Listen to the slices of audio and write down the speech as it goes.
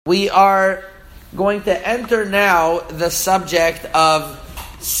We are going to enter now the subject of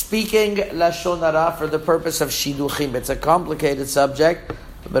speaking Lashon Hara for the purpose of Shidduchim. It's a complicated subject,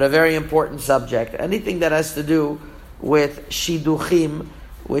 but a very important subject. Anything that has to do with Shidduchim,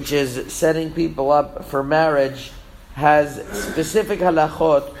 which is setting people up for marriage, has specific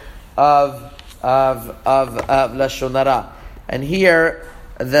halachot of Lashon Hara. And here,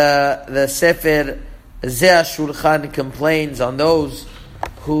 the Sefer Zeh Shulchan complains on those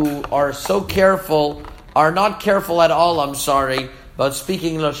who are so careful, are not careful at all, about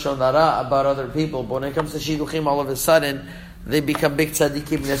speaking Lashon Hara about other people. But when it comes to Shidduchim, all of a sudden, they become big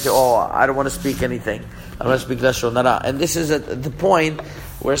tzaddikim and they say, I don't want to speak anything. I don't want to speak Lashon Hara. And this is at the point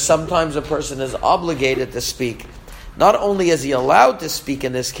where sometimes a person is obligated to speak. Not only is he allowed to speak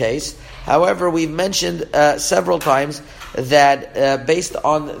in this case, however, we've mentioned several times that based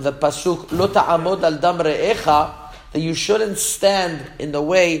on the pasuk, Lo ta'amod al dam re'echa, that you shouldn't stand in the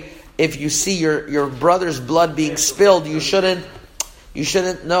way if you see your brother's blood being spilled. You shouldn't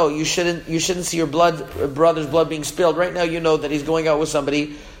see your brother's blood being spilled. Right now, you know that he's going out with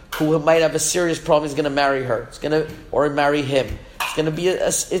somebody who might have a serious problem. He's going to marry her. Or marry him.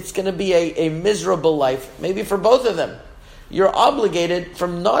 It's going to be a miserable life, maybe for both of them. You're obligated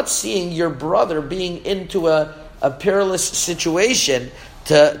from not seeing your brother being into a perilous situation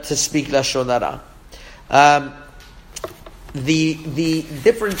to speak Lashon Hara. The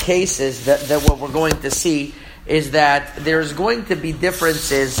different cases that what we're going to see is that there's going to be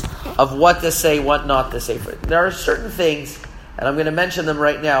differences of what to say, what not to say. There are certain things, and I'm going to mention them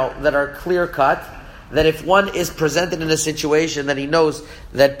right now, that are clear-cut, that if one is presented in a situation that he knows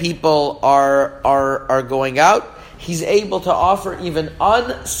that people are going out, he's able to offer even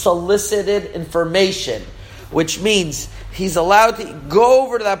unsolicited information, which means he's allowed to go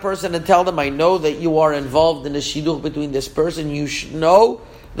over to that person and tell them, I know that you are involved in a shidduch between this person. You should know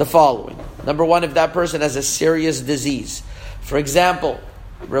the following. Number one, if that person has a serious disease. For example,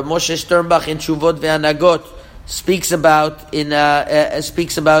 Rav Moshe Sternbach in Tshuvot Ve'anagot speaks about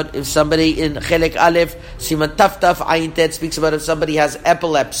if somebody in Chelek Aleph, Siman Taftaf Ayin Tet, speaks about if somebody has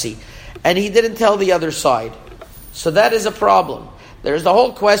epilepsy. And he didn't tell the other side. So that is a problem. There's the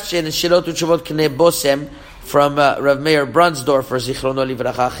whole question in Shirot Tshuvot Knei Bosem, from Rav Meir Brunsdorfer, Zichrono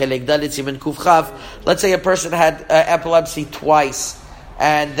Livracha, Chelek Dalet Siman Kuf Chav. Let's say a person had epilepsy twice,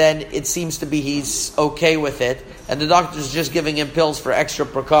 and then it seems to be he's okay with it, and the doctor's just giving him pills for extra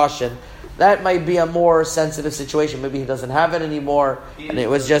precaution. That might be a more sensitive situation. Maybe he doesn't have it anymore, and it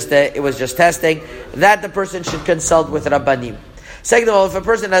was just testing. That the person should consult with Rabbanim. Second of all, if a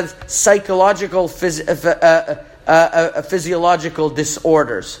person has psychological, physiological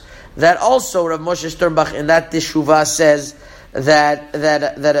disorders, that also Rav Moshe Sternbach in that Teshuvah says that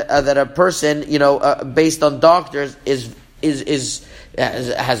a person, based on doctors, has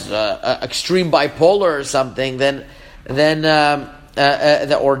extreme bipolar or something,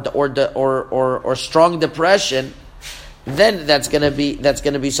 or strong depression, then that's going to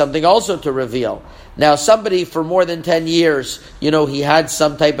be something also to reveal. Now, somebody for more than 10 years, he had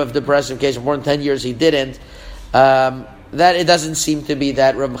some type of depressive case. For more than 10 years, he didn't. That it doesn't seem to be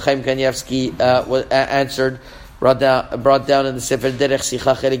that Rabbi Chaim Kanievsky brought down in the Sefer Derech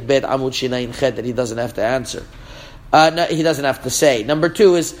Sicha Chelik Bet Amud Shinayin Chet that he doesn't have to answer. No, he doesn't have to say. Number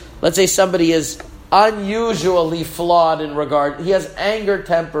two is, let's say somebody is unusually flawed in regard. He has anger,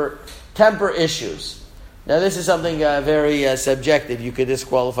 temper issues. Now this is something very subjective. You could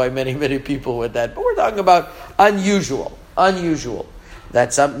disqualify many, many people with that. But we're talking about unusual.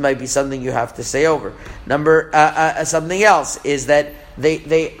 That might be something you have to say over. Something else is that there's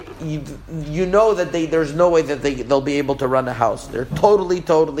no way that they'll be able to run a house. They're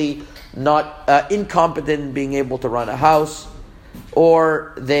totally not incompetent in being able to run a house,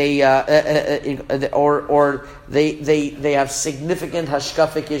 or they have significant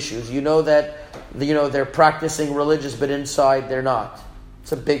hashkafic issues. They're practicing religious, but inside they're not.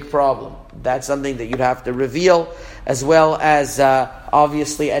 It's a big problem. That's something that you'd have to reveal, as well as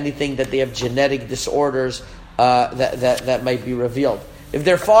obviously anything that they have genetic disorders that might be revealed. If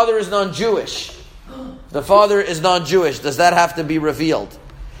their father is non-Jewish, does that have to be revealed?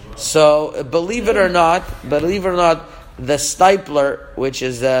 So believe it or not, the Stipler, which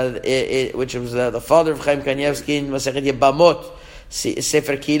was the father of Chaim Kanievsky in Masechet Yebamot,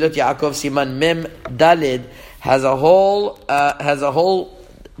 Sefer Kehilot Yaakov Siman Mem Dalid, has a whole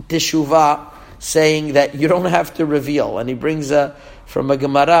teshuvah saying that you don't have to reveal, and he brings from a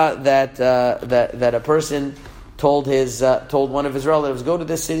Gemara that a person told one of his relatives, go to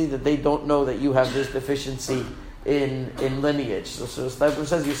this city that they don't know that you have this deficiency in lineage. So Steinberg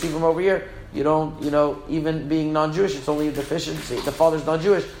says, you see from over here, you don't, even being non-Jewish, it's only a deficiency. The father's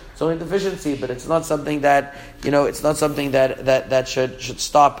non-Jewish, it's only a deficiency, but it's not something that, it's not something that should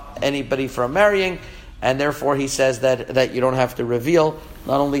stop anybody from marrying, and therefore he says that you don't have to reveal.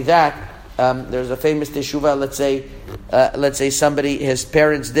 Not only that, there's a famous teshuvah. Let's say somebody, his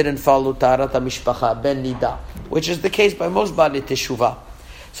parents didn't follow Taharat HaMishpacha, Ben Nida, which is the case by most Baalei Teshuvah.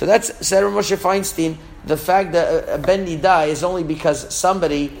 So that's, said Moshe Feinstein, the fact that Ben Nida is only because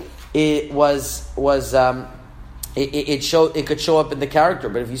somebody it could show up in the character.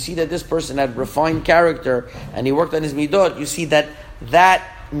 But if you see that this person had refined character and he worked on his midot, you see that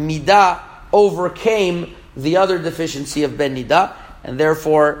midah overcame the other deficiency of Ben Nida, and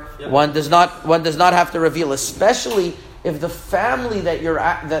therefore one does not have to reveal, especially if the family that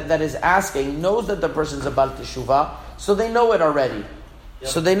that is asking knows that the person's a Baal Teshuvah, so they know it already. Yeah,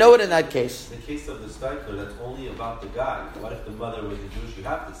 so they know it in that case. In the case of the Steiker, that's only about the guy. What if the mother was a Jewish? You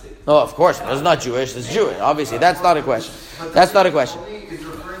have to say it. Oh, of course. It's not Jewish. It's Jewish. Obviously, that's not a question. That's not a question. Only is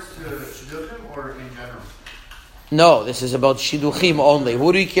reference to Shidduchim or in general? No, this is about Shidduchim only.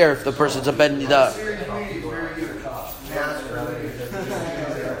 Who do you care if the person's a Ben Nida?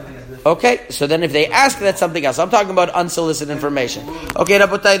 Okay, so then if they ask, that's something else. I'm talking about unsolicited information. Okay,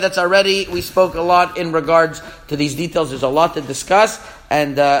 Rabotai, that's already, we spoke a lot in regards to these details. There's a lot to discuss,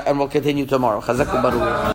 and we'll continue tomorrow. Chazak u'baruch.